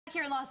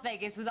Here in Las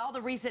Vegas, with all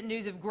the recent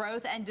news of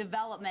growth and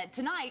development,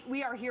 tonight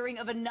we are hearing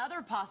of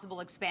another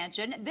possible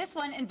expansion, this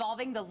one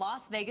involving the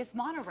Las Vegas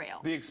Monorail.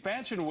 The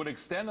expansion would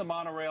extend the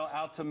monorail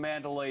out to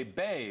Mandalay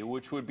Bay,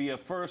 which would be a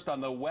first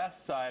on the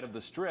west side of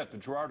the Strip.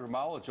 Gerard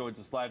Romalo joins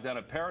us live down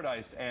at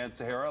Paradise and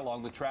Sahara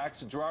along the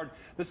tracks. Gerard,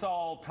 this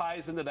all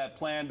ties into that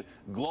planned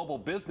global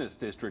business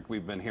district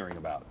we've been hearing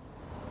about.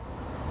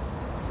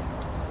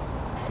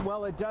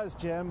 Well, it does,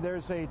 Jim.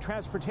 There's a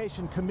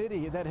transportation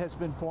committee that has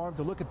been formed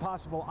to look at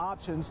possible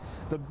options.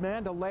 The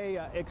Mandalay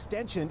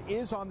extension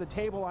is on the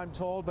table, I'm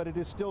told, but it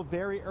is still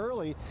very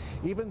early.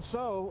 Even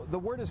so, the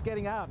word is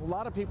getting out. A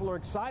lot of people are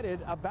excited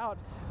about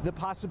the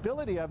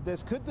possibility of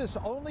this. Could this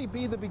only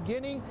be the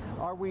beginning?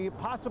 Are we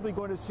possibly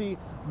going to see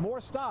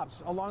more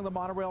stops along the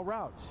monorail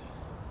routes?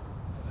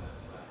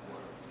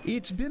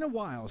 It's been a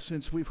while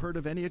since we've heard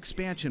of any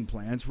expansion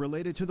plans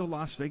related to the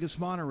Las Vegas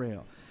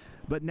Monorail.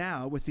 But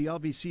now, with the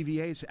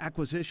LVCVA's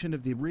acquisition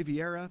of the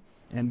Riviera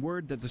and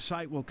word that the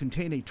site will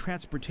contain a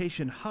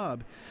transportation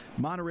hub,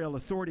 monorail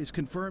authorities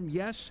confirm,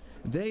 yes,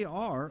 they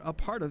are a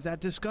part of that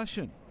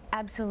discussion.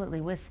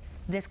 Absolutely. With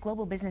this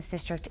global business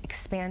district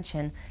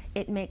expansion,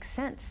 it makes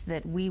sense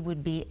that we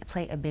would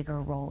play a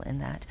bigger role in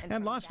that.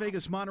 And Las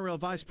Vegas Monorail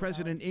Vice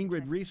President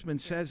Ingrid Reisman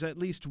says at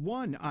least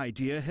one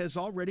idea has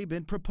already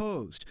been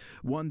proposed,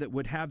 one that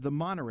would have the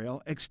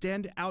monorail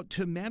extend out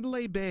to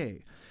Mandalay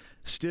Bay.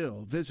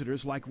 Still,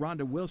 visitors like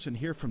Rhonda Wilson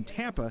here from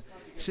Tampa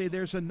say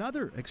there's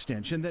another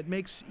extension that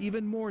makes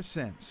even more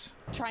sense.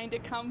 Trying to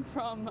come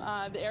from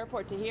the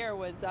airport to here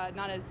was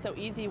not as so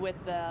easy with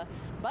the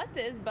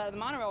buses, but the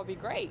monorail would be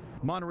great.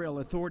 Monorail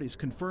authorities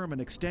confirm an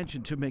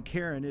extension to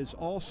McCarran is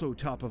also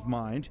top of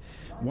mind.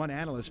 One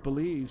analyst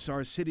believes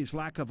our city's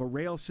lack of a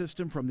rail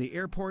system from the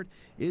airport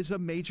is a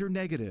major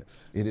negative.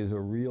 It is a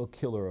real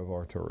killer of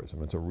our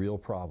tourism. It's a real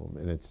problem,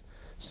 and it's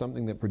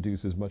something that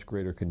produces much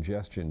greater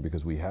congestion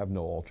because we have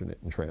no alternate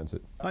in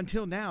transit.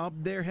 Until now,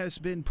 there has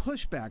been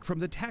pushback from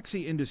the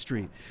taxi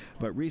industry,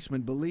 but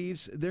Reisman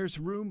believes there's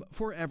room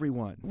for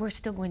everyone. We're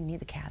still going to need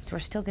the cabs. We're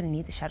still going to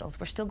need the shuttles.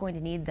 We're still going to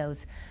need the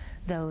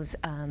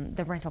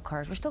rental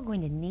cars. We're still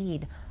going to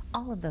need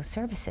all of those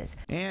services.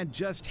 And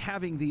just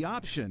having the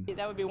option,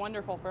 that would be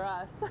wonderful for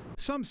us.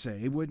 Some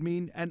say would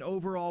mean an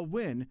overall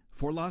win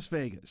for Las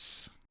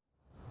Vegas.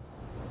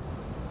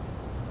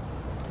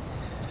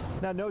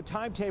 Now, no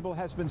timetable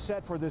has been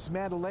set for this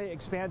Mandalay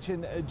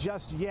expansion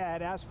just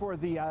yet. As for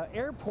the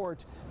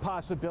airport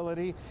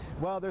possibility,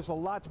 well, there's a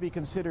lot to be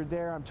considered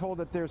there. I'm told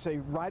that there's a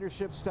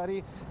ridership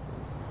study.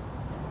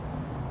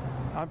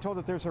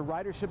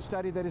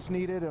 That is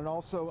needed, and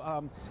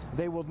also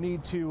they will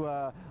need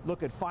to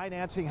look at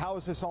financing. How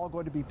is this all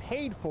going to be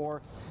paid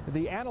for?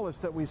 The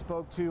analyst that we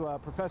spoke to,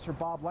 Professor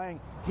Bob Lang,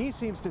 he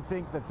seems to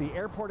think that the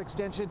airport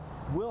extension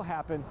will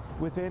happen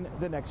within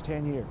the next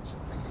 10 years.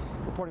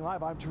 Reporting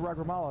live, I'm Gerard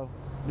Romalo,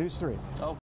 News 3.